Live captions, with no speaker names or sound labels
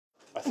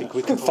I think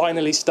we can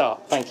finally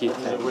start. Thank you.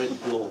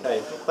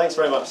 Okay, thanks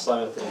very much,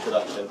 Simon, for the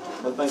introduction,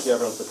 and thank you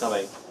everyone for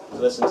coming to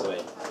listen to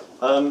me.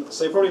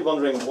 So you're probably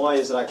wondering, why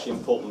is it actually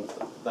important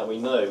that we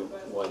know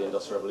why the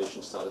Industrial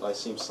Revolution started? I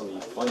assume some of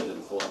you find it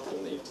important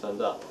given that you've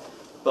turned up.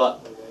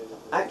 But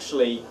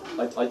actually,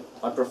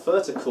 I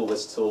prefer to call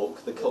this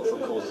talk the cultural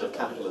causes of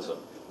capitalism,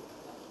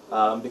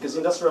 because the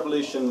Industrial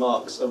Revolution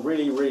marks a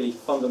really, really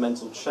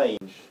fundamental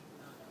change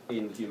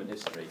in human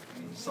history,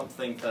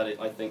 something that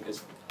I think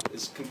is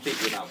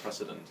completely without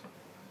precedent.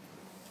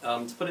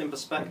 To put it in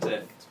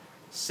perspective,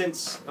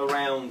 since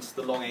around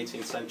the long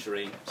 18th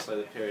century, so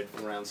the period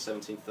from around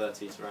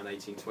 1730 to around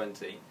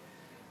 1820,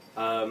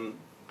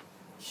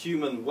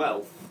 human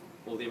wealth,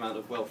 or the amount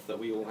of wealth that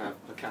we all have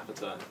per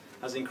capita,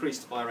 has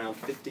increased by around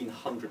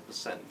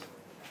 1,500%.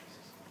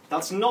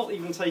 That's not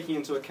even taking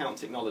into account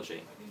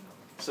technology.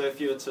 So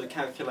if you were to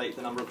calculate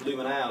the number of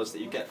lumen hours that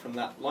you get from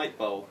that light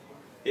bulb,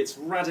 it's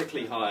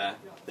radically higher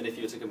than if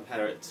you were to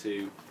compare it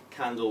to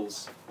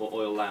candles or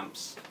oil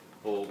lamps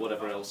or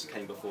whatever else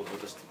came before, or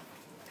just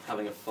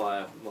having a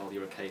fire while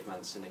you're a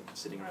caveman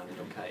sitting around in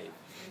your cave.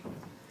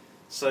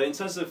 So in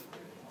terms of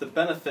the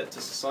benefit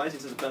to society,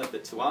 in terms of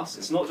benefit to us,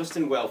 it's not just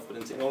in wealth but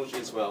in technology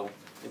as well,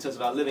 in terms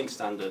of our living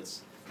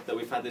standards, that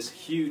we've had this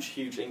huge,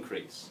 huge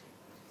increase.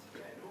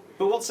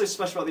 But what's so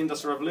special about the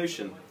Industrial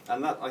Revolution?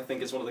 And that, I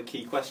think, is one of the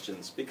key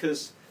questions,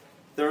 because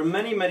there are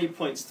many, many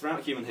points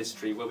throughout human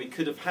history where we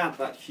could have had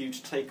that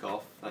huge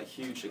takeoff, that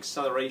huge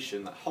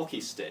acceleration, that hockey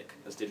stick,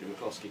 as Deirdre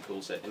McCloskey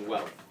calls it, in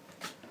wealth.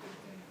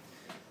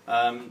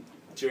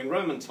 During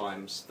Roman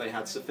times, they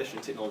had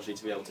sufficient technology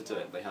to be able to do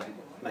it. They had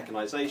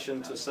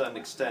mechanization to a certain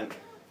extent.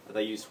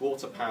 They used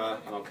water power,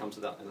 and I'll come to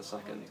that in a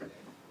second.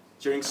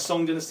 During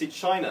Song Dynasty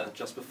China,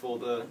 just before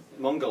the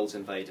Mongols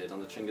invaded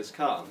under Chinggis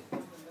Khan,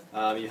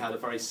 you had a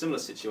very similar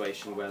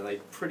situation where they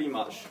pretty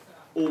much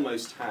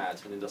almost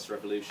had an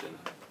industrial revolution.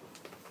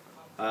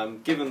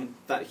 Given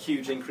that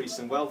huge increase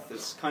in wealth,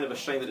 it's kind of a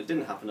shame that it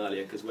didn't happen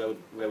earlier, because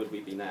where would we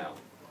be now?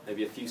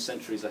 Maybe a few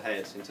centuries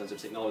ahead in terms of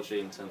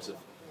technology, in terms of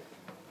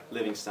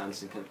living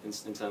standards,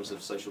 in terms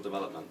of social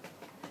development.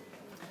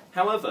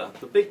 However,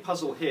 the big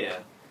puzzle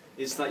here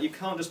is that you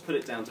can't just put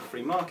it down to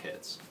free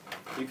markets.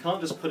 You can't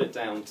just put it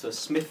down to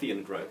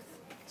Smithian growth.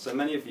 So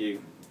many of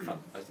you,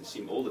 I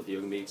assume all of you,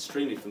 are going to be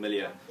extremely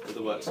familiar with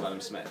the works of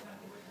Adam Smith.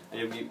 And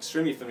you'll be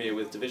extremely familiar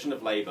with division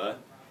of labour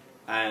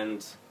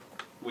and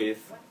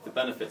with the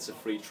benefits of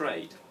free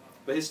trade.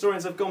 But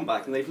historians have gone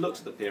back and they've looked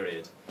at the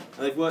period,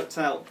 and they've worked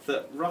out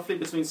that roughly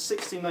between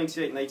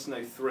 1698 and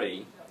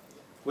 1803,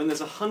 when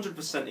there's a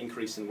 100%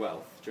 increase in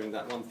wealth during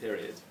that one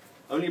period,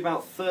 only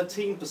about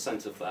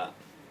 13% of that,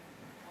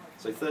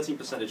 so 13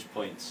 percentage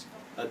points,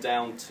 are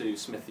down to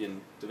Smithian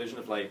division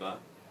of labour,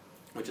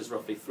 which is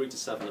roughly 3 to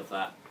 7 of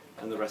that,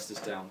 and the rest is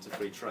down to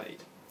free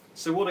trade.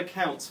 So what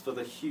accounts for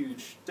the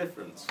huge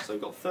difference? So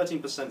we've got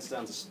 13%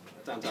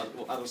 down to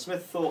what Adam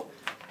Smith thought.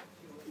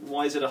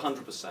 Why is it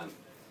 100%?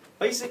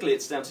 Basically,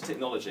 it's down to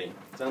technology,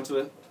 down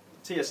to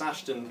T.S.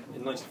 Ashton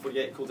in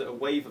 1948 called it a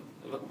wave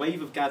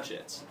of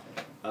gadgets,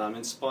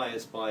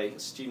 inspired by a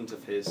student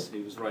of his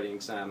who was writing an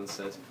exam and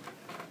said,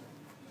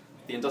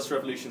 the Industrial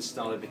Revolution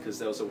started because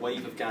there was a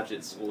wave of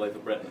gadgets all over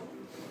Britain.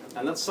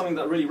 And that's something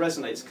that really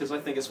resonates, because I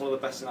think it's one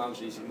of the best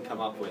analogies you can come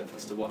up with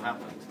as to what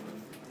happened.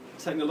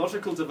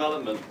 Technological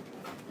development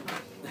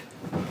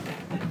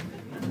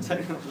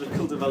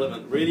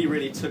really,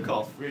 really took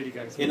off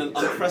in an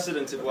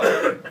unprecedented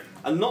way.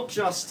 And not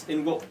just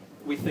in what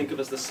we think of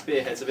as the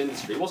spearheads of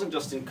industry. It wasn't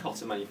just in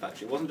cotton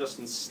manufacturing, it wasn't just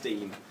in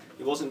steam,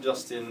 it wasn't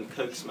just in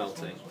coke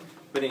smelting,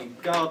 but in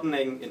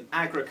gardening, in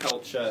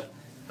agriculture,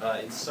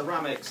 in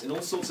ceramics, in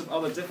all sorts of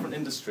other different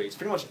industries.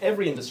 Pretty much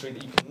every industry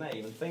that you can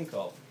name and think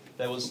of,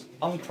 there was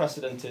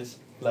unprecedented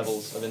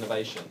levels of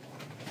innovation.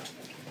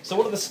 So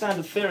what are the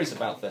standard theories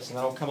about this? And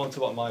then I'll come on to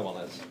what my one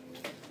is.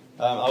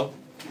 I'll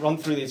run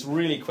through these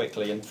really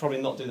quickly and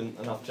probably not do them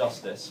enough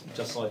justice,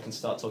 just so I can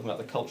start talking about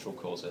the cultural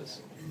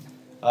causes.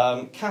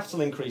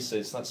 Capital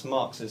increases, that's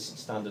Marx's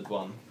standard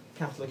one.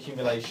 Capital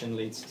accumulation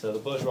leads to the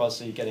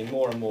bourgeoisie getting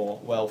more and more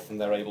wealth,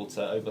 and they're able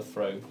to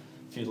overthrow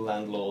feudal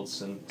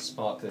landlords and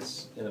spark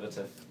this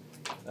innovative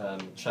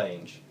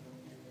change.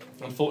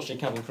 Unfortunately,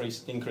 capital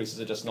increases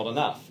are just not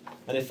enough.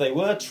 And if they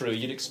were true,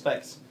 you'd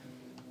expect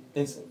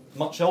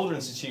much older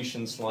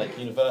institutions like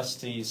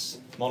universities,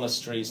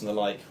 monasteries and the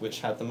like, which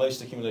had the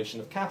most accumulation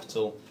of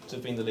capital, to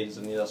have been the leaders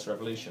in the Industrial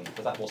Revolution,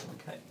 but that wasn't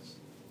the case.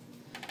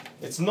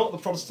 It's not the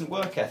Protestant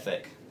work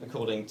ethic,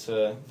 according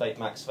to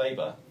Max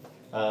Weber.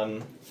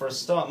 For a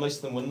start, most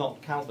of them were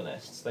not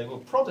Calvinists. They were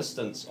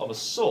Protestants of a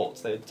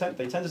sort. They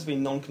tended to be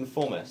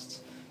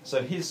nonconformists.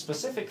 So his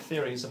specific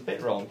theory is a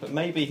bit wrong, but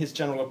maybe his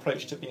general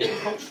approach to being a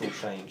cultural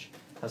change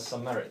has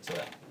some merit to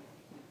it.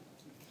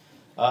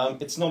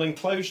 It's not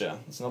enclosure.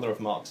 It's another of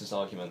Marx's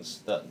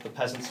arguments, that the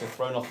peasants were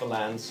thrown off the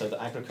land so that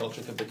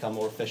agriculture could become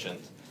more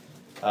efficient.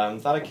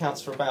 That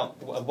accounts for about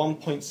a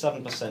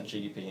 1.7%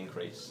 GDP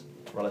increase,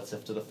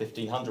 relative to the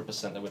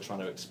 1,500% that we're trying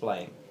to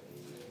explain.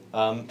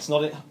 It's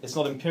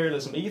not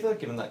imperialism either,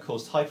 given that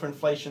caused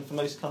hyperinflation for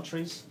most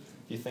countries.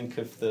 you think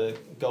of the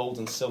gold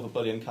and silver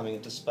bullion coming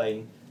into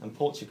Spain and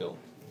Portugal.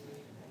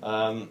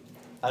 And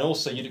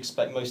also you'd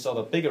expect most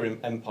other bigger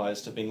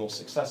empires to be more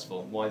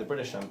successful. Why the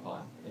British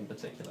Empire in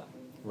particular,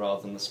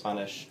 rather than the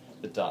Spanish,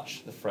 the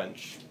Dutch, the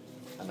French,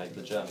 and maybe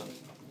the German.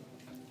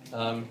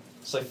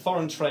 So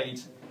foreign trade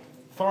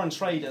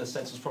in a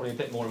sense was probably a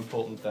bit more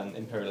important than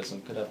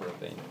imperialism could ever have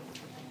been.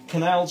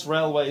 Canals,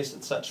 railways,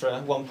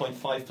 etc.,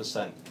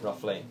 1.5%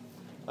 roughly.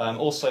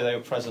 Also they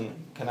were present,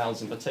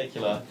 canals in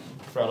particular,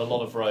 throughout a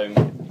lot of Rome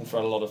and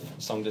throughout a lot of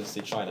Song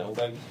Dynasty China.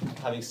 Although,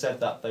 having said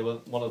that, they were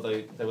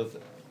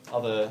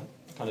other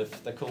kind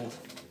of, they're called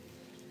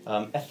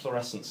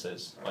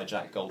efflorescences by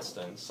Jack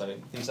Goldstone. So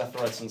these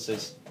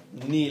efflorescences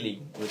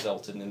nearly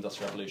resulted in the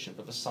Industrial Revolution,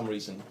 but for some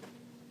reason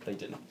they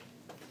didn't.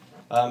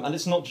 And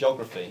it's not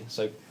geography.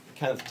 So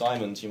Kenneth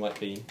Diamond, you might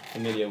be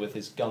familiar with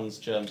his Guns,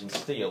 Germs and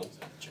Steel.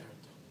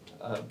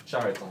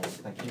 Jared Diamond,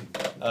 thank you.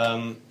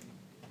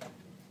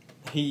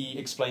 He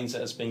explains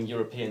it as being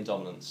European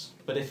dominance.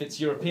 But if it's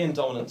European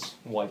dominance,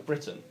 why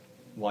Britain?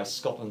 Why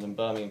Scotland and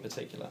Birmingham in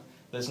particular?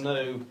 There's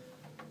nothing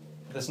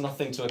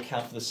to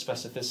account for the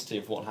specificity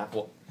of what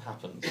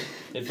happened.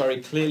 It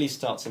very clearly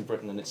starts in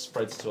Britain and it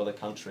spreads to other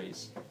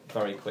countries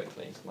very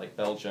quickly, like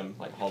Belgium,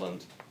 like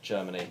Holland,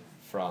 Germany,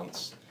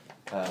 France,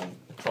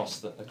 across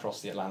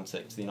the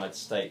Atlantic to the United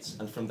States,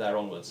 and from there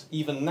onwards.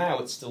 Even now,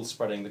 it's still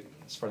spreading the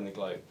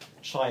globe.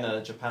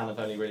 China, Japan have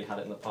only really had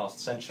it in the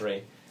past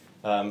century.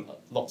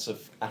 Lots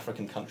of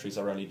African countries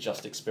are only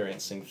just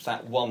experiencing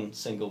that one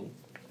single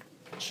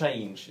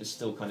change is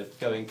still kind of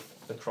going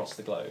across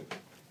the globe.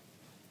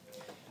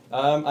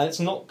 And it's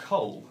not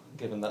coal,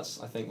 given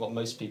that's, I think, what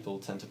most people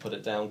tend to put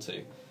it down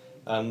to.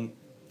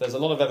 There's a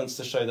lot of evidence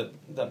to show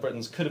that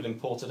Britons could have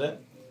imported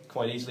it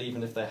quite easily,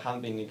 even if there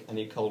hadn't been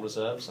any coal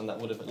reserves, and that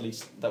would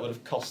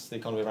have cost the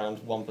economy around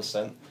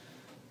 1%.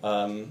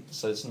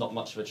 So it's not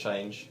much of a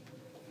change.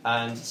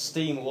 And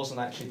steam wasn't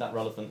actually that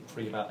relevant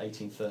pre about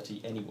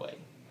 1830 anyway.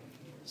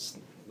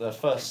 The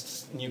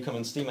first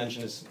Newcomen steam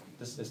engine is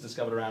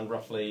discovered around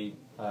roughly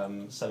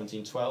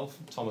 1712.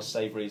 Thomas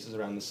Savery's is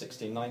around the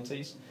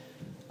 1690s.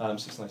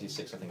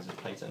 1696, I think, is his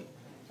patent.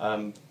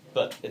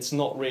 But it's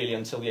not really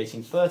until the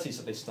 1830s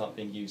that they start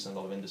being used in a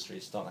lot of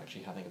industries, start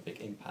actually having a big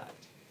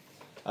impact.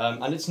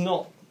 And it's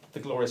not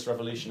the Glorious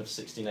Revolution of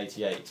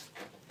 1688.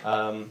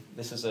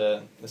 This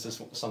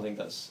is something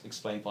that's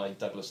explained by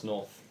Douglas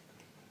North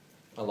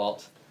a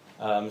lot,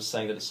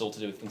 saying that it's all to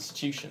do with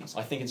institutions.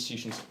 I think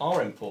institutions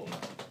are important.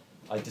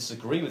 I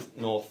disagree with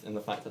North in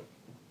the fact that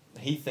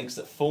he thinks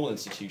that formal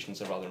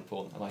institutions are rather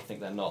important, and I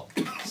think they're not.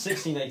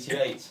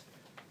 1688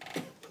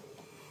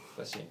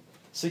 was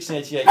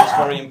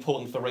very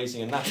important for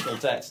raising a national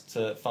debt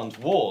to fund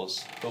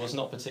wars, but was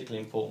not particularly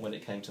important when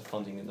it came to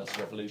funding the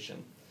Industrial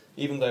Revolution.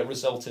 Even though it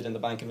resulted in the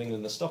Bank of England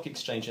and the Stock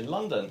Exchange in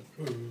London.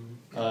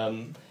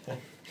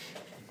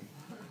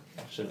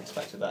 I should have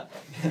expected that.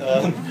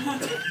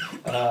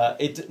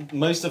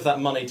 Most of that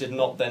money did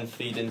not then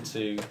feed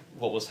into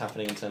what was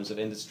happening in terms of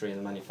industry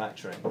and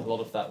manufacturing. A lot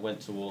of that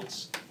went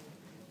towards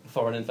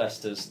foreign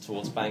investors,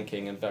 towards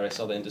banking and various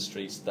other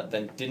industries that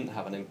then didn't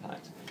have an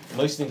impact.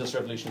 Most of the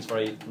Industrial Revolution is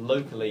very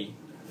locally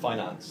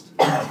financed.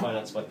 It's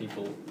financed by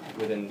people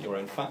within your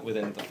own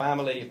within the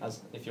family,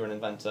 as if you're an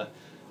inventor,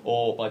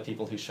 or by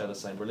people who share the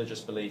same religious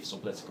beliefs or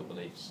political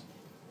beliefs.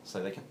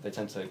 So they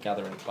tend to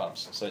gather in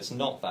clubs. So it's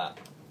not that.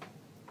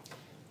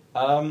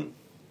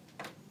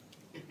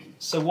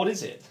 So what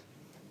is it?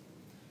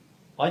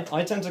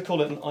 I tend to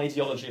call it an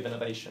ideology of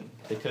innovation,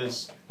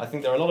 because I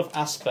think there are a lot of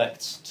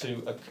aspects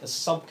to a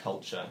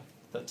subculture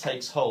that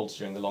takes hold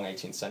during the long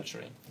 18th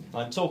century.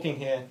 I'm talking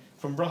here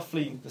from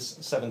roughly the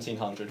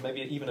 1700,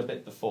 maybe even a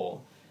bit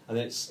before, and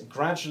it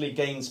gradually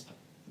gains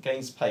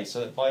pace.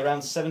 So that by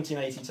around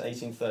 1780 to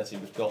 1830,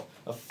 we've got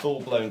a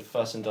full-blown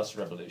first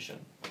industrial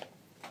revolution.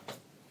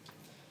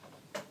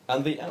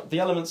 And the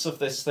elements of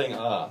this thing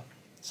are,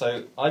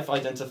 so I've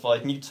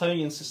identified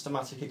Newtonian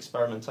systematic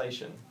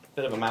experimentation, a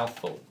bit of a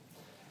mouthful.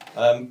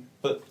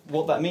 But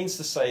what that means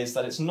to say is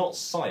that it's not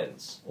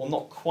science, or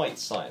not quite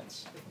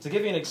science. To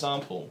give you an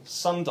example,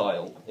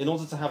 sundial, in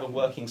order to have a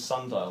working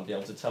sundial and be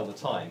able to tell the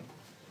time,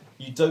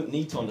 you don't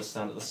need to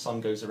understand that the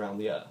sun goes around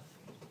the Earth.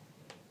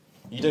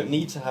 You don't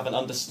need to have an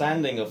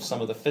understanding of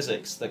some of the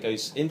physics that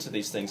goes into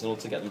these things in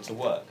order to get them to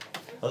work.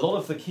 A lot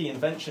of the key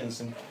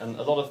inventions and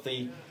a lot of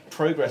the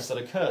progress that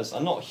occurs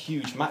are not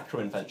huge macro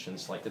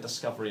inventions like the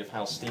discovery of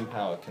how steam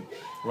power can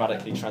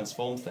radically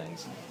transform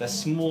things. They're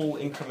small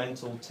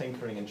incremental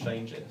tinkering and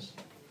changes.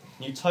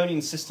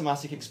 Newtonian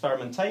systematic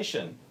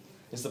experimentation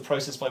is the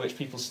process by which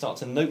people start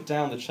to note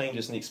down the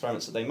changes in the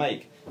experiments that they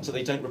make so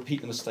they don't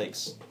repeat the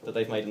mistakes that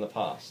they've made in the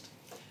past.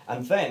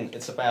 And then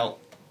it's about,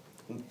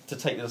 to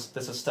take this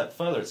a step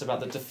further, it's about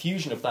the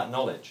diffusion of that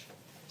knowledge.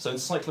 So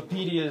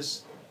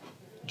encyclopedias,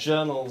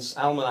 journals,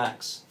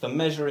 almanacs, for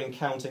measuring,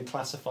 counting,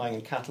 classifying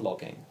and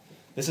cataloguing.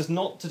 This is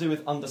not to do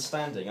with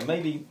understanding, and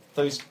maybe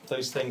those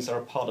things are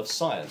a part of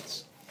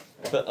science,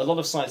 but a lot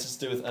of science is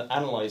to do with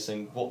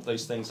analysing what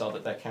those things are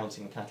that they're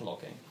counting and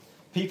cataloguing.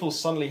 People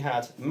suddenly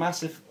had a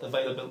massive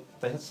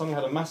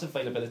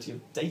availability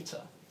of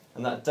data,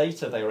 and that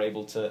data they were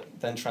able to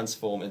then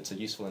transform into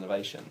useful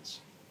innovations.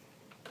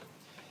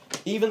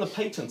 Even the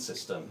patent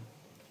system,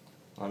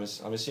 I'm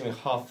assuming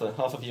half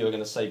of you are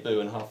going to say boo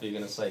and half of you are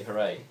going to say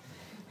hooray.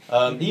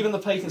 Even the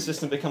patent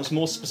system becomes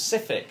more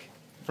specific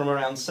from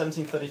around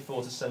 1734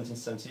 to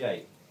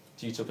 1778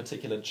 due to a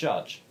particular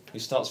judge who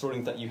starts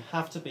ruling that you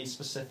have to be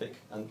specific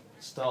and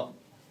start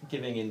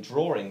giving in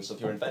drawings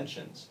of your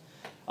inventions.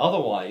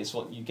 Otherwise,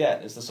 what you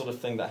get is the sort of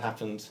thing that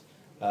happened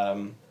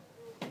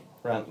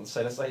around,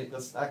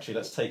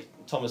 let's take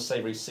Thomas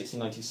Savery's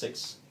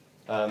 1696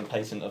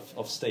 patent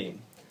of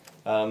steam.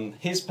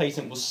 His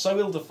patent was so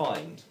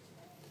ill-defined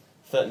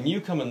that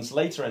Newcomen's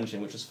later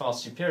engine, which was far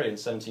superior in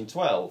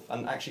 1712,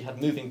 and actually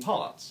had moving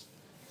parts,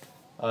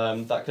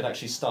 that could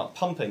actually start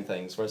pumping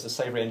things, whereas the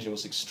Savery engine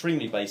was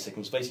extremely basic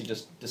and was basically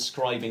just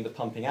describing the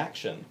pumping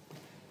action.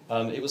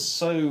 It was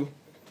so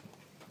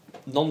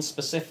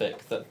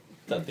non-specific that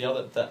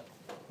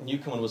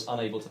Newcomen was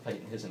unable to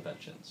patent his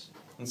inventions.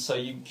 And so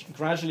you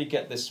gradually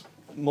get this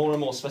more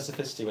and more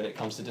specificity when it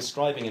comes to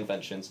describing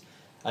inventions,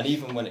 and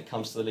even when it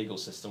comes to the legal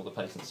system or the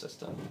patent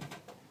system,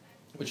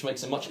 which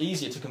makes it much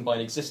easier to combine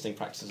existing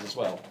practices as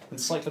well.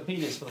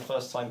 Encyclopedias, for the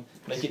first time,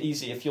 make it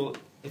easy if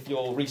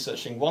you're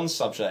researching one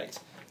subject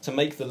to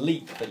make the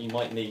leap that you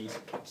might need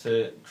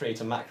to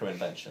create a macro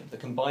invention, the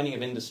combining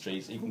of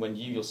industries, even when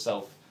you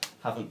yourself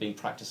haven't been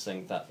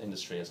practicing that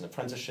industry as an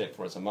apprenticeship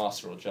or as a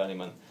master or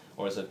journeyman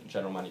or as a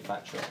general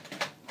manufacturer.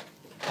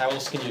 How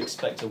else can you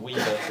expect a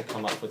weaver to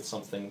come up with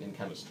something in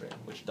chemistry,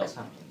 which does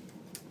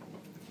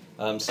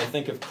happen? So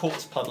think of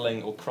Cort's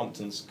puddling or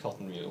Crompton's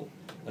cotton mule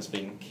as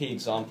being key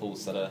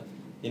examples that are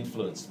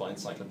influenced by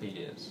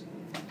encyclopedias.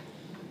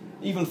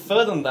 Even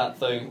further than that,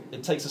 though,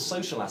 it takes a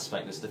social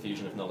aspect, this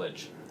diffusion of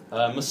knowledge.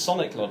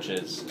 Masonic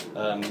lodges,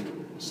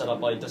 set up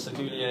by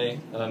Desaguliers,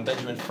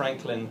 Benjamin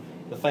Franklin,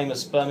 the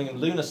famous Birmingham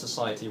Lunar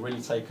Society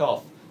really take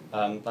off.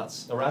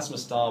 That's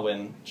Erasmus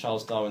Darwin,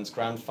 Charles Darwin's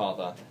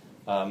grandfather,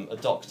 a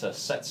doctor,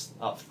 sets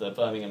up the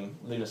Birmingham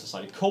Lunar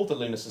Society, called the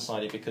Lunar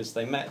Society because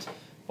they met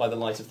by the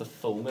light of the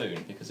full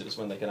moon, because it was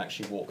when they could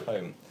actually walk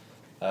home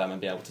and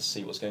be able to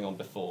see what's going on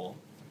before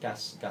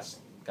gas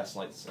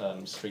lights,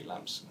 street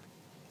lamps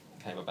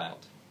came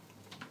about.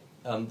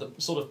 The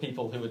sort of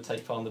people who would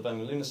take part in the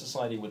Birmingham Lunar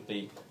Society would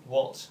be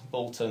Watt,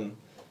 Boulton,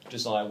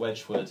 Josiah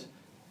Wedgwood,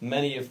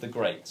 many of the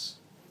greats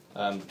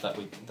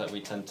that we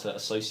tend to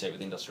associate with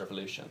the Industrial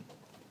Revolution.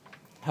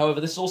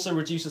 However, this also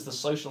reduces the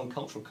social and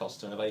cultural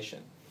cost to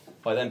innovation.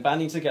 By then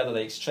banding together,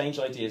 they exchange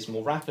ideas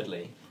more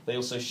rapidly. They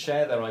also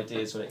share their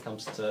ideas when it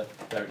comes to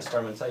their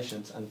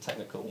experimentation and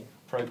technical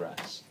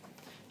progress.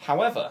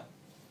 However,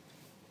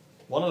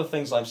 one of the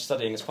things I'm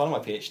studying as part of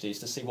my PhD is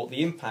to see what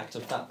the impact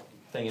of that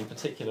thing in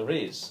particular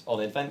is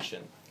on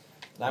invention.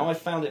 Now, I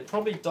found it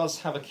probably does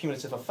have a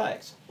cumulative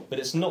effect, but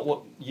it's not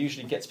what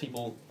usually gets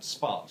people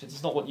sparked.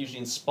 It's not what usually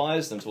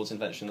inspires them towards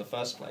invention in the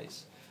first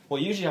place.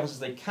 What usually happens is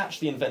they catch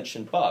the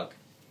invention bug,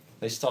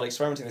 they start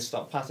experimenting, they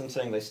start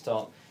patenting, they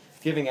start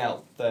giving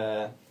out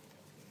their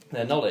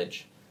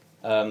knowledge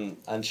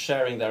and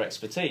sharing their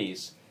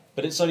expertise,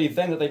 but it's only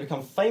then that they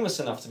become famous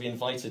enough to be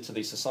invited to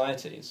these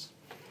societies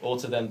or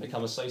to then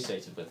become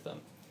associated with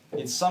them.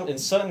 In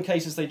certain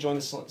cases they join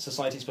the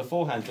societies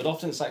beforehand, but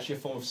often it's actually a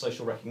form of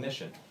social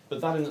recognition.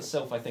 But that in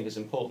itself, I think, is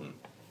important.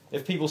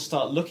 If people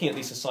start looking at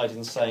these societies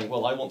and saying,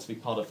 well, I want to be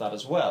part of that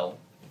as well,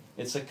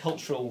 it's a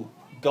cultural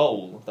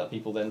goal that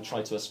people then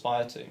try to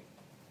aspire to.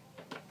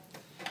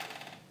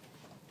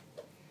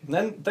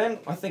 Then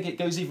I think it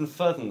goes even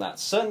further than that.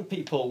 Certain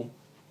people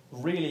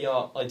really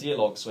are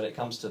ideologues when it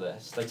comes to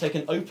this. They take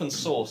an open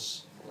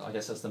source, I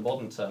guess that's the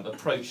modern term,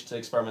 approach to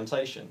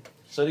experimentation.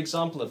 So an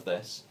example of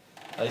this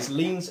is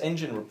Lean's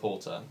engine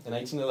reporter in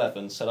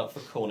 1811 set up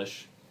for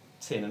Cornish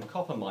tin and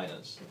copper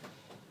miners.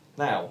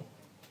 Now,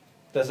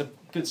 there's a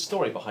good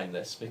story behind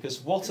this,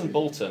 because Watt and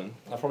Boulton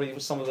are probably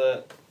some of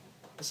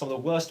the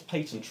worst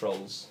patent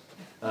trolls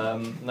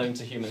known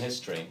to human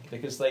history,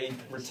 because they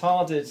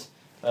retarded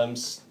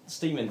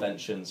steam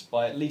inventions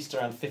by at least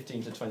around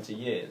 15 to 20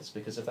 years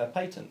because of their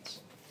patents.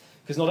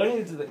 Because not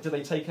only did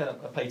they take a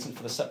patent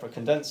for the separate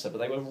condenser, but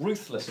they were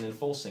ruthless in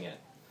enforcing it,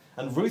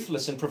 and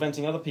ruthless in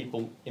preventing other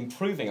people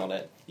improving on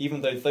it,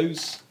 even though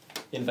those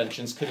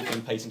inventions could have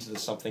been patented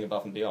as something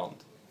above and beyond.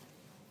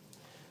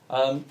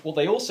 What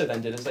they also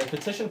then did is they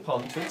petitioned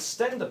Parliament to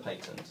extend the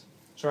patent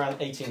to around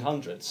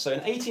 1800. So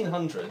in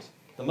 1800,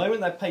 the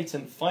moment their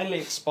patent finally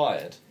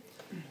expired,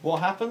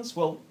 what happens?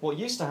 Well, what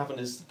used to happen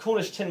is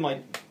Cornish tin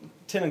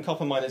and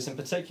copper miners in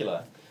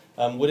particular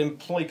would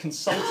employ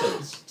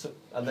consultants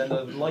and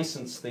then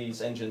license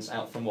these engines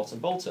out from Watt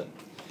and Boulton.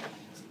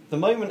 The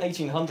moment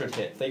 1800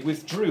 hit, they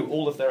withdrew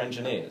all of their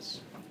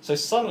engineers. So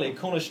suddenly,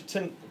 Cornish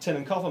tin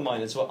and copper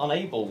miners were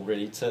unable,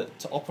 really, to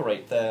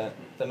operate their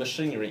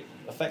machinery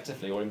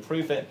effectively, or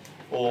improve it,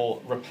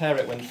 or repair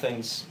it when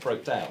things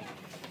broke down.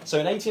 So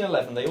in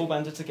 1811, they all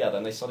banded together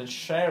and they started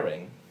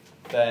sharing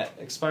their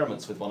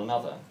experiments with one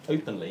another,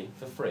 openly,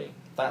 for free.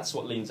 That's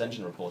what Lean's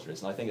engine reporter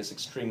is, and I think it's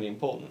extremely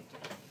important,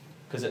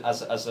 because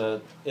as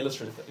an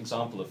illustrative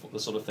example of the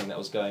sort of thing that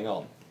was going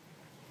on.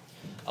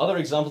 Other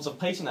examples of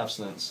patent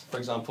abstinence, for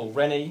example,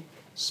 Rennie,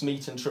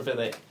 Smeaton,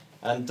 Trevithick,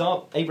 and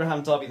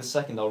Abraham Darby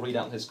II, I'll read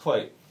out his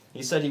quote.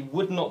 He said he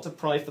would not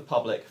deprive the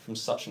public from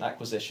such an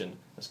acquisition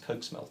as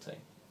coke smelting.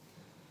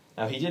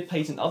 Now, he did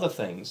patent other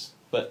things,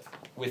 but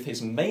with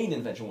his main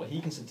invention, what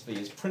he considered to be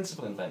his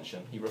principal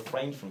invention, he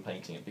refrained from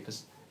patenting it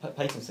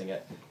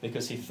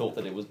because he thought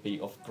that it would be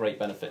of great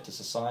benefit to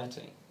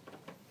society.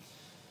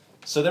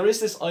 So there is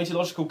this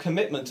ideological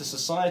commitment to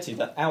society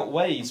that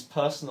outweighs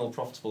personal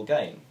profitable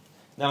gain.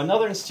 Now,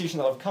 another institution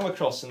that I've come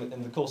across in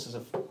the courses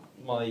of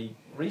my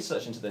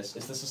research into this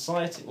is the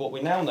society, what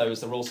we now know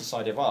as the Royal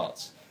Society of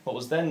Arts, what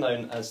was then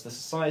known as the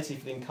Society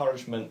for the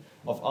Encouragement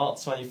of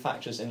Arts,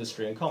 Manufactures,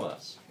 Industry and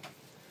Commerce.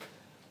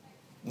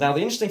 Now,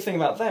 the interesting thing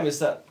about them is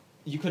that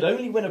you could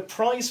only win a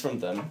prize from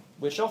them,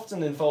 which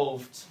often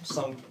involved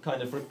some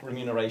kind of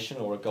remuneration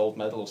or a gold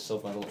medal or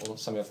silver medal or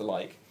something of the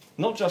like,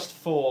 not just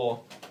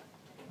for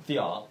the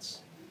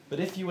arts,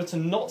 but if you were to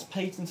not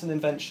patent an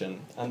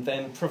invention and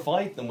then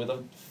provide them with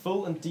a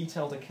full and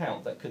detailed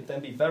account that could then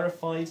be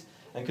verified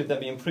and could then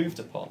be improved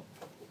upon.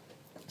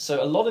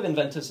 So a lot of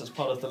inventors, as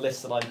part of the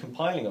list that I'm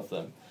compiling of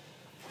them,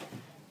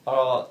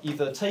 are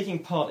either taking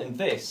part in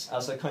this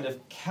as a kind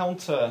of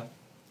counter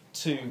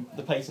to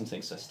the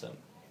patenting system.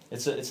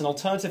 It's an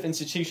alternative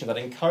institution that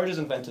encourages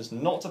inventors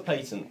not to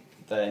patent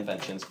their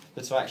inventions,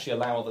 but to actually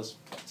allow others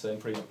to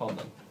improve upon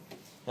them.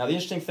 Now, the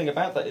interesting thing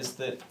about that is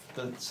that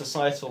the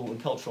societal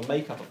and cultural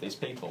makeup of these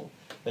people,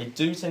 they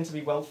do tend to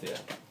be wealthier.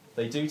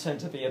 They do tend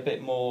to be a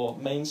bit more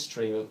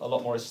mainstream, a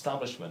lot more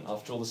establishment.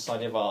 After all, the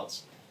Society of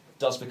Arts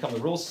does become the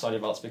Royal Society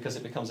of Arts because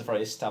it becomes a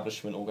very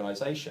establishment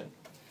organisation.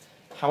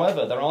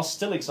 However, there are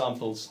still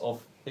examples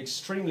of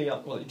extremely,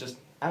 just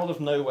out of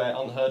nowhere,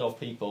 unheard of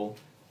people,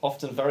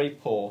 often very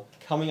poor,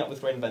 coming up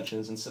with great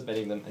inventions and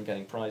submitting them and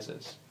getting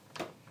prizes.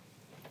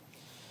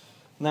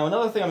 Now,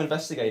 another thing I'm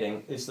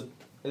investigating is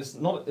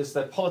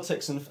their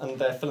politics and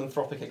their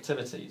philanthropic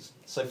activities.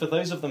 So for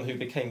those of them who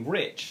became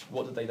rich,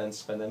 what did they then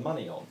spend their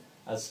money on?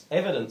 As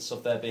evidence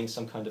of there being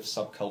some kind of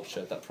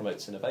subculture that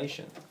promotes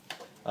innovation.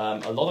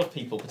 A lot of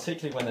people,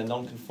 particularly when they're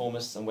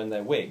nonconformists and when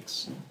they're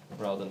Whigs,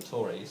 rather than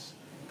Tories,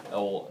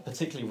 or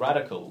particularly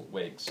radical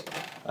Whigs,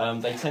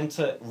 they tend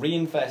to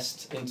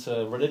reinvest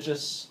into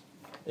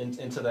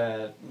into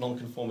their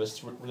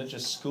nonconformist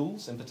religious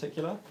schools in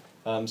particular.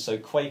 So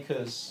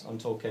Quakers, I'm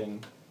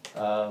talking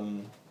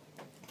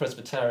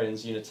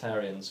Presbyterians,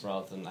 Unitarians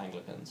rather than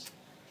Anglicans,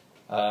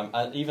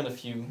 and even a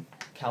few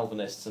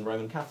Calvinists and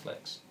Roman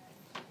Catholics.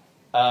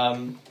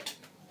 And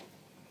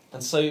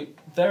so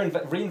they're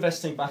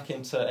reinvesting back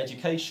into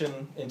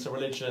education, into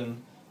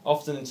religion,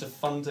 often into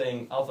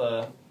funding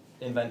other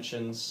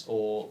inventions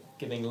or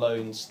giving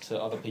loans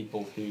to other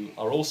people who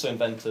are also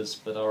inventors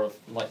but are of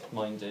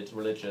like-minded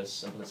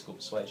religious and political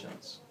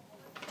persuasions.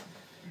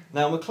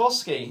 Now,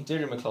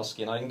 Deirdre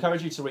McCloskey, and I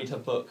encourage you to read her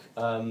book,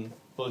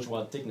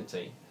 Bourgeois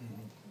Dignity.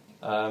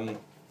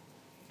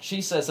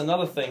 She says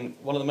another thing,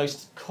 one of the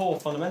most core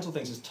fundamental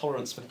things is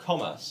tolerance for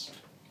commerce.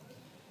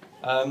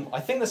 I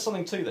think there's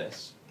something to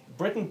this.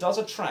 Britain does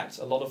attract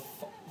a lot of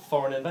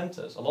foreign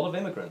inventors, a lot of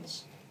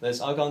immigrants. There's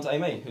Argand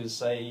Aimé,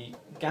 who's a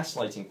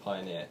gaslighting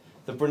pioneer.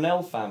 The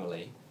Brunel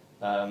family,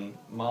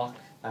 Mark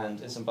and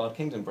Isambard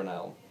Kingdom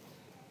Brunel.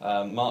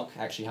 Mark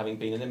actually having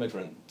been an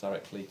immigrant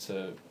directly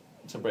to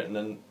Britain,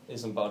 and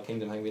Isambard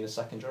Kingdom having been a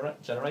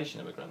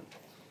second-generation immigrant.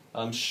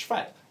 Johann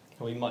Schwepp,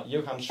 who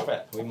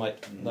we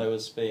might know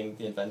as being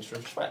the inventor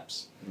of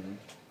Schweppes.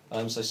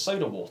 So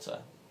soda water.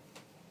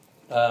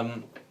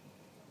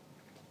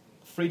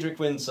 Friedrich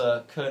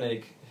Windsor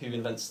Koenig, who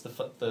invents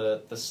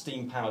the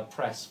steam-powered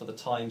press for the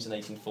Times in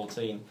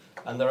 1814.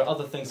 And there are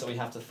other things that we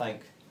have to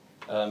thank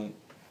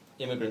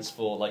immigrants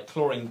for, like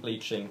chlorine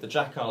bleaching, the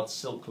jacquard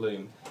silk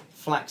loom,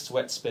 flax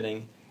wet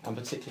spinning, and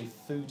particularly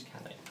food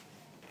canning.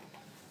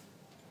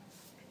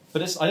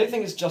 But I don't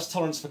think it's just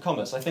tolerance for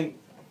commerce. I think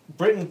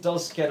Britain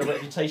does get a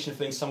reputation for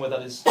being somewhere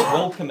that is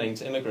welcoming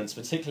to immigrants,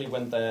 particularly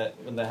when they're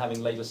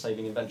having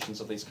labour-saving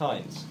inventions of these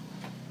kinds.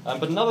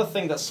 But another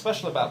thing that's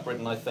special about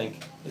Britain, I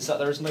think, is that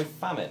there is no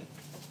famine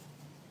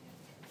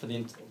for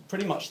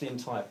pretty much the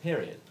entire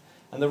period.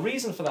 And the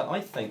reason for that, I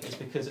think, is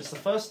because it's the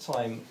first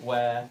time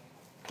where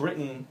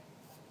Britain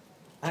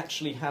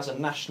actually has a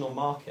national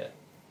market.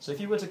 So if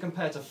you were to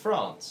compare to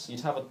France,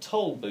 you'd have a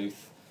toll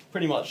booth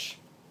pretty much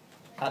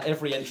at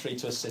every entry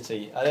to a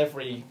city, at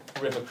every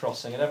river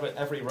crossing, at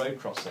every road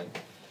crossing.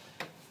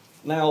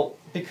 Now,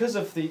 because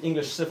of the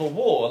English Civil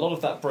War, a lot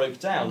of that broke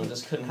down and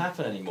just couldn't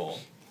happen anymore.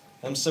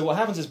 So what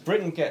happens is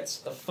Britain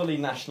gets a fully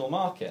national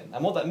market.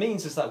 And what that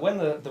means is that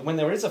when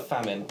there is a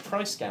famine,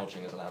 price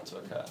gouging is allowed to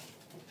occur.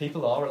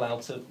 People are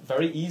allowed to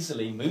very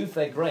easily move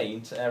their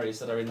grain to areas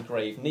that are in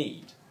grave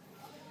need.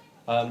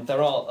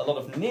 There are a lot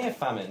of near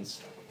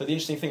famines, but the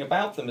interesting thing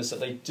about them is that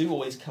they do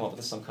always come up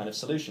with some kind of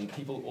solution.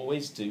 People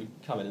always do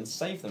come in and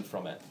save them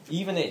from it,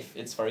 even if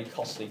it's very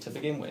costly to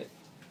begin with.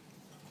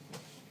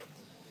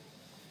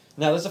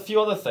 Now, there's a few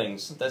other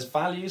things. There's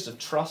values of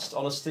trust,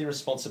 honesty,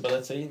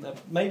 responsibility. Now,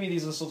 maybe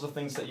these are the sorts of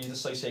things that you'd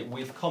associate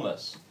with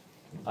commerce.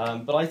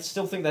 But I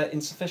still think they're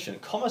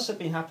insufficient. Commerce had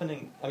been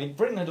happening, I mean,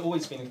 Britain had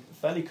always been a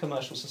fairly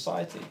commercial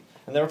society,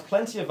 and there are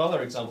plenty of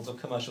other examples of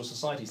commercial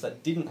societies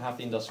that didn't have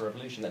the Industrial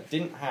Revolution, that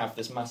didn't have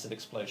this massive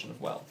explosion of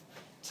wealth.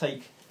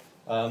 Take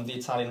the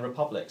Italian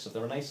republics of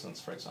the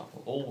Renaissance, for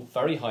example, all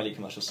very highly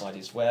commercial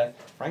societies where,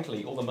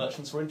 frankly, all the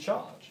merchants were in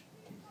charge.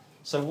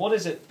 So what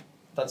is it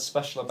that's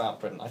special about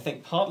Britain? I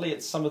think partly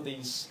it's some of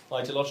these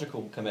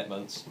ideological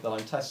commitments that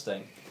I'm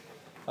testing,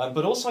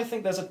 but also I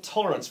think there's a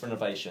tolerance for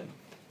innovation.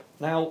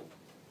 Now,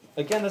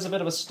 again, there's a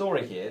bit of a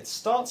story here. It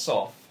starts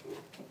off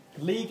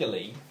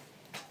legally.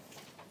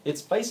 It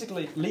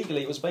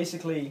was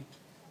basically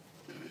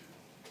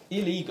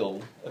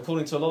illegal,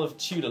 according to a lot of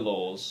Tudor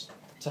laws,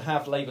 to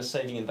have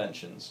labour-saving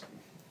inventions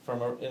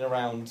from in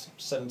around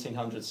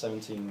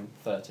 1700s,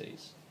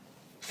 1730s,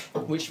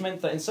 which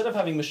meant that instead of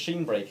having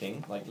machine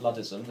breaking, like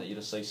Luddism, that you'd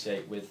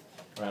associate with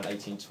around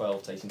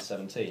 1812 to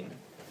 1817,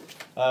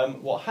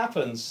 what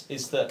happens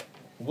is that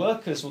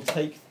workers will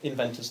take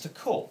inventors to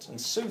court and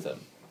sue them,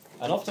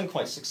 and often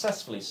quite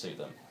successfully sue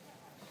them.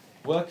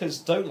 Workers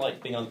don't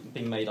like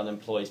being made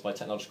unemployed by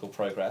technological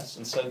progress,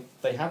 and so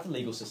they have the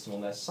legal system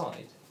on their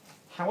side.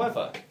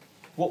 However,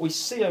 what we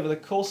see over the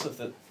course of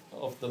the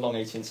long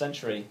 18th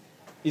century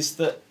is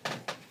that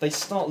they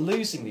start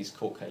losing these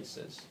court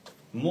cases,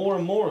 more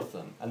and more of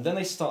them, and then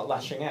they start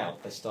lashing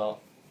out. They start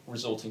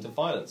resorting to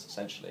violence,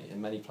 essentially,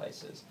 in many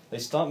places. They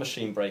start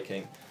machine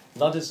breaking.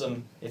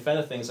 Luddism, if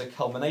anything, is a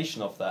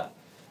culmination of that.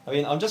 I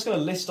mean, I'm just going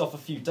to list off a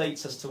few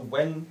dates as to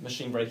when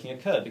machine breaking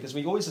occurred, because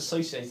we always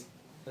associate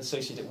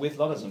it with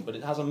Luddism, but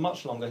it has a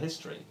much longer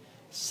history.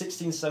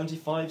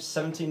 1675,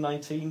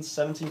 1719,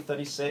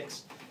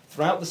 1736.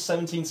 Throughout the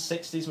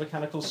 1760s,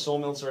 mechanical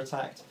sawmills are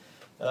attacked.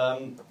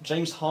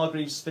 James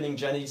Hargreaves' spinning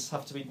jennies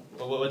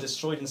were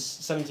destroyed in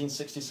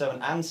 1767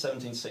 and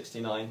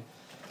 1769.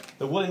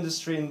 The wool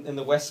industry in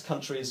the West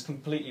Country is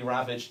completely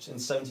ravaged in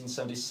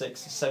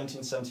 1776,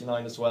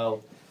 1779 as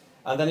well.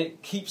 And then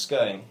it keeps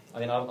going. I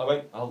mean,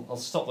 I'll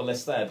stop the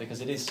list there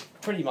because it is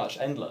pretty much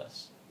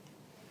endless.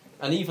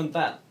 And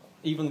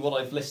even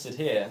what I've listed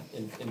here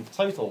in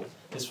total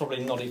is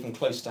probably not even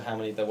close to how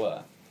many there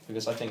were,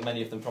 because I think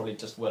many of them probably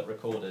just weren't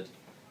recorded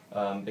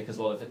because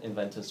a lot of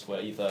inventors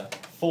were either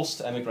forced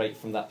to emigrate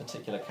from that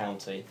particular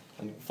county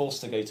and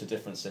forced to go to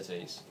different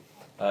cities,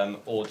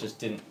 or just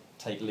didn't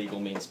take legal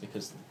means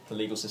because the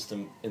legal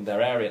system in their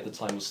area at the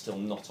time was still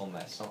not on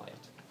their side.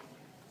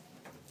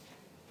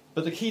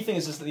 But the key thing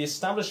is that the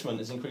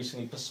establishment is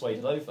increasingly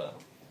persuaded over.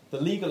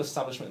 The legal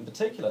establishment in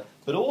particular,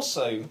 but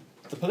also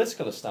the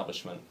political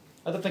establishment.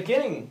 At the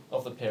beginning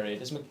of the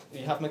period,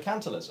 you have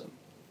mercantilism.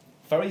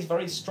 Very,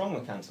 very strong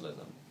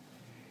mercantilism.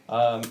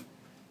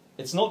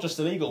 It's not just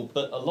illegal,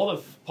 but a lot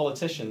of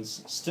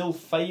politicians still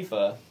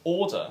favour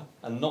order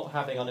and not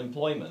having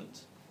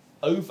unemployment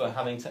over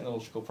having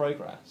technological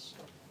progress.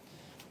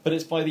 But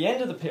it's by the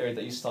end of the period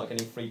that you start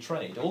getting free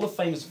trade. All the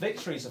famous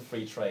victories of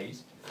free trade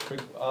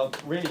are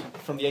really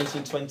from the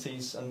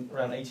 1820s and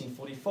around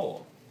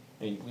 1844.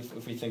 I mean,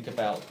 if we think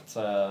about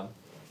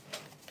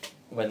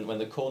when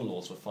the Corn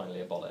Laws were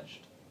finally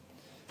abolished.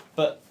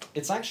 But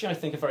it's actually, I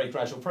think, a very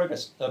gradual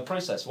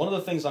process. One of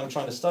the things I'm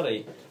trying to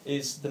study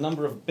is the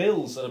number of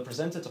bills that are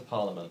presented to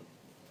Parliament,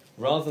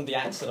 rather than the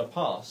acts that are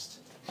passed,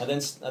 and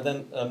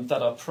then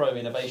that are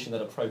pro-innovation,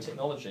 that are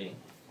pro-technology,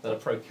 that are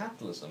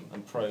pro-capitalism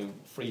and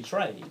pro-free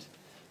trade,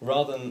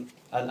 rather than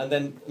and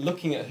then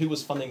looking at who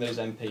was funding those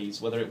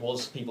MPs, whether it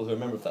was people who are a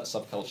member of that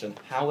subculture, and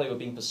how they were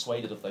being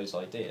persuaded of those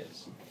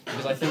ideas.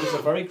 Because I think it's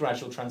a very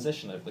gradual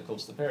transition over the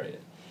course of the period.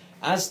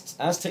 As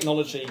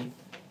technology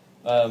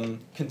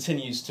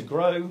continues to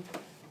grow,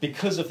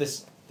 because of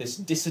this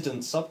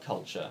dissident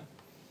subculture,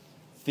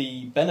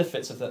 the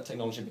benefits of that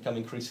technology become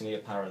increasingly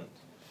apparent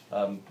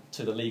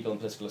to the legal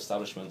and political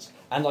establishments.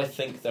 And I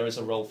think there is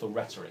a role for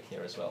rhetoric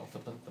here as well,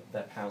 for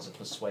their powers of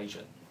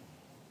persuasion.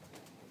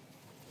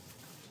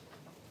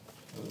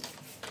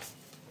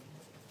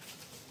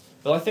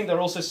 But I think there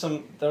are also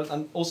some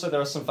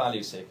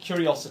values here.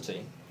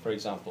 Curiosity, for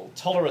example.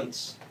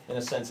 Tolerance, in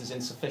a sense, is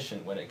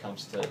insufficient when it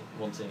comes to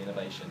wanting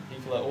innovation.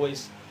 People are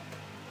always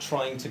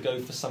trying to go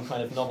for some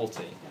kind of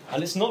novelty.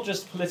 And it's not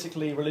just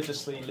politically,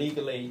 religiously,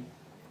 legally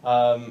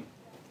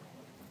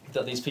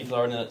that these people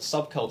are in a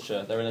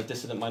subculture, they're in a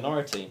dissident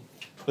minority,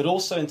 but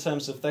also in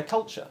terms of their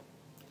culture.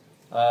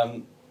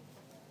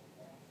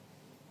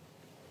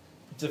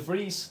 De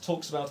Vries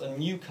talks about a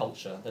new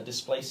culture that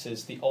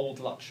displaces the old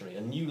luxury,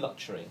 a new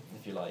luxury,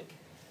 if you like.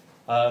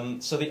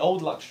 So the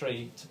old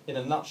luxury, in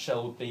a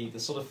nutshell, would be the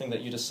sort of thing that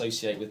you'd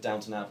associate with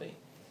Downton Abbey.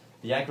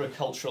 The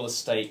agricultural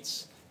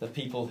estates, the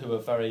people who are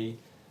very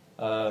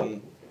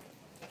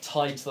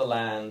tied to the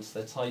land,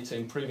 they're tied to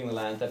improving the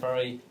land, they're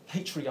very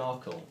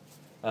patriarchal.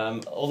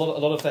 A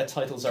lot of their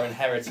titles are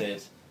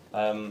inherited.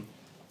 They're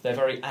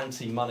very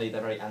anti-money, they're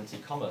very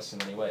anti-commerce in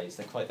many ways.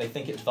 They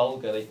think it's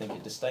vulgar, they think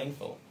it's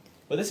disdainful.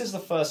 But this is the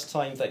first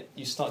time that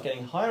you start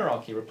getting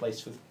hierarchy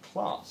replaced with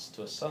class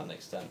to a certain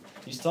extent.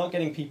 You start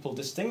getting people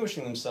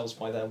distinguishing themselves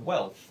by their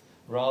wealth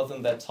rather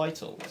than their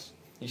titles.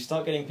 You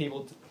start getting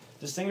people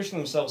distinguishing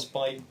themselves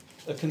by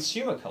a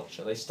consumer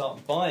culture. They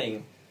start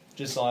buying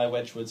Josiah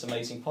Wedgwood's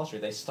amazing pottery.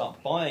 They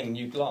start buying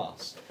new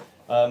glass.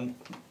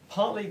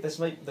 Partly this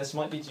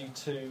might be due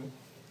to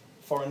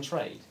foreign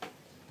trade,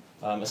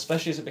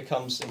 especially as it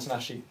becomes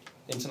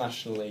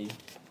internationally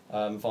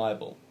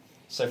viable.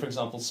 So, for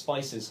example,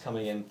 spices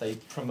coming in, they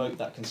promote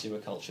that consumer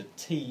culture.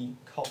 Tea,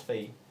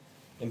 coffee,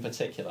 in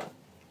particular.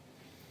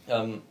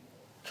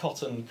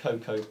 Cotton,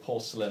 cocoa,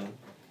 porcelain,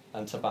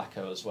 and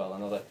tobacco as well,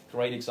 and other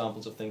great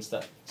examples of things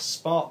that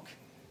spark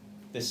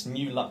this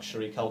new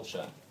luxury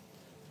culture.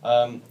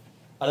 And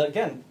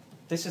again,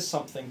 this is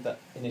something that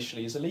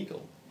initially is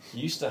illegal.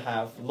 You used to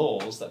have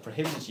laws that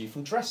prohibited you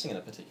from dressing in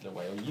a particular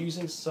way or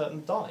using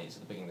certain dyes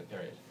at the beginning of the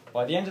period.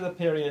 By the end of the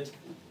period,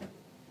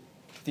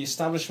 the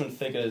establishment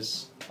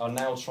figures are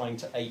now trying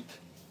to ape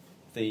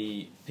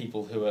the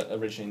people who are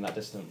originally in that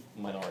distant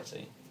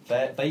minority.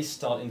 They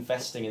start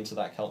investing into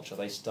that culture.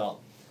 They start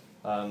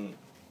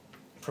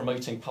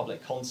promoting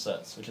public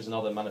concerts, which is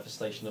another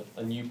manifestation of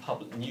a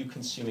new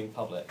consuming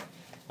public.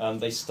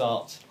 They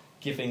start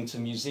giving to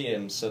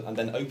museums and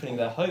then opening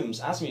their homes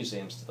as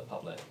museums to the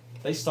public.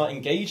 They start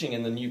engaging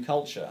in the new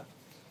culture.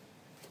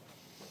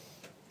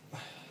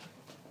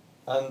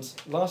 And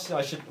lastly,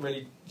 I should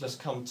really just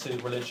come to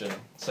religion.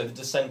 So the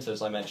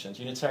dissenters I mentioned,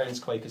 Unitarians,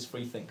 Quakers,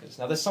 Freethinkers.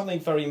 Now there's something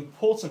very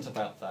important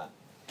about that.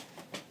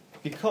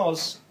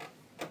 Because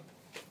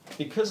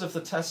of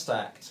the Test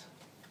Act,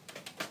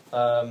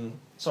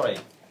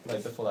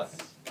 before that,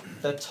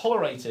 they're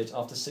tolerated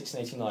after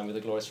 1689 with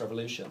the Glorious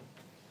Revolution.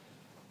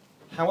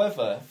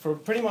 However, for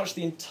pretty much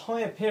the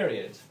entire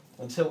period,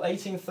 until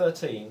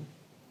 1813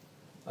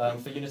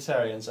 for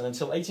Unitarians, and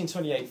until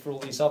 1828 for all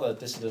these other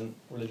dissident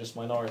religious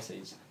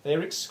minorities, they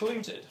are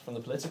excluded from the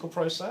political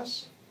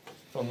process,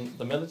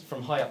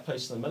 from high up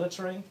posts in the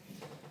military,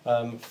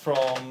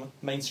 from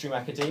mainstream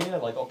academia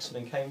like Oxford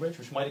and Cambridge,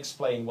 which might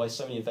explain why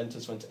so many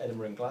inventors went to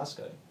Edinburgh and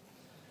Glasgow.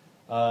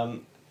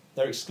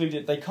 They're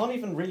excluded. They can't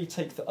even really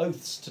take the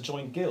oaths to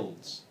join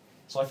guilds.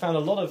 So I found a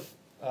lot of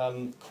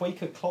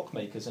Quaker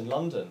clockmakers in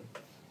London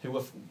who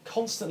were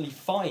constantly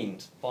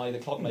fined by the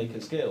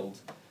Clockmakers Guild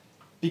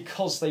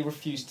because they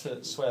refused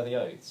to swear the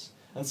oaths.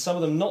 And some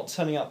of them not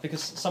turning up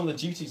because some of the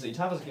duties that you'd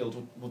have as a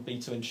guild would be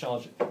to be in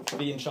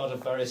charge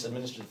of various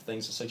administrative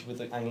things associated with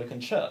the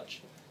Anglican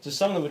Church. So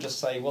some of them would just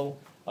say, well,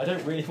 I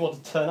don't really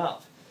want to turn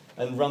up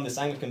and run this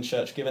Anglican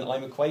Church given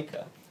I'm a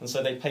Quaker. And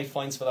so they pay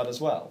fines for that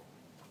as well.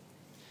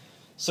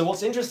 So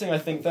what's interesting, I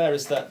think, there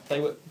is that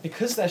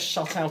because they're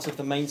shut out of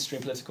the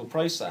mainstream political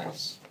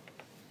process,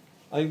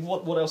 I mean,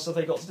 what else have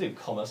they got to do?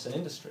 Commerce and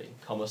industry,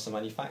 commerce and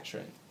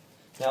manufacturing.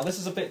 Now, this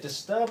is a bit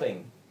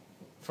disturbing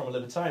from a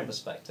libertarian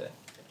perspective,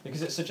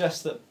 because it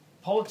suggests that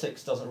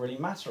politics doesn't really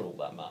matter all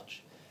that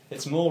much.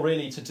 It's more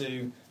really to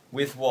do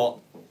with what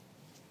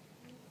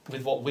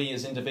we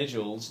as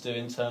individuals do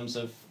in terms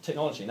of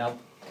technology. Now,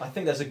 I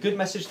think there's a good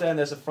message there and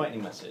there's a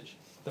frightening message.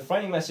 The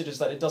frightening message is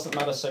that it doesn't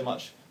matter so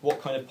much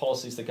what kind of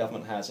policies the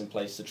government has in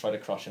place to try to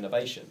crush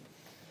innovation.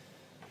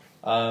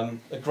 A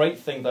great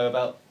thing, though,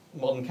 about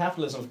modern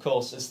capitalism, of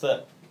course, is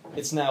that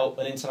it's now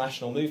an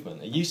international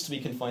movement. It used to be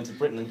confined to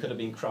Britain and could have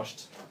been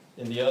crushed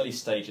in the early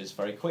stages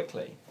very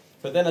quickly.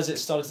 But then as it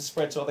started to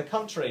spread to other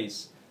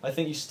countries, I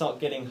think you start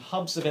getting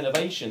hubs of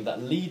innovation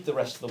that lead the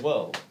rest of the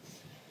world.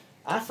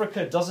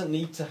 Africa doesn't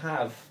need to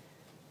have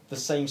the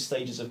same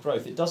stages of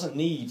growth. It doesn't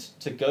need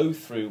to go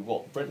through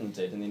what Britain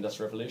did in the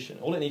Industrial Revolution.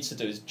 All it needs to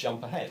do is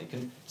jump ahead. It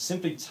can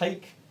simply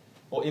take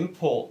or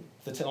import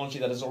the technology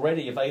that is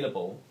already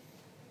available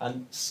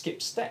and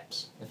skip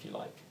steps, if you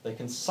like. They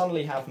can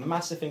suddenly have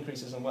massive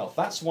increases in wealth.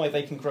 That's why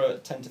they can grow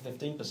at 10 to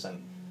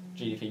 15%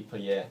 GDP per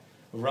year,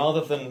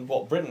 rather than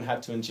what Britain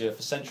had to endure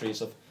for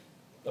centuries of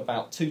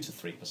about 2 to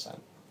 3%.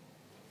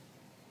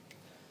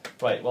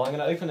 Right, well, I'm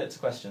going to open it to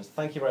questions.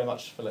 Thank you very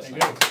much for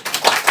listening.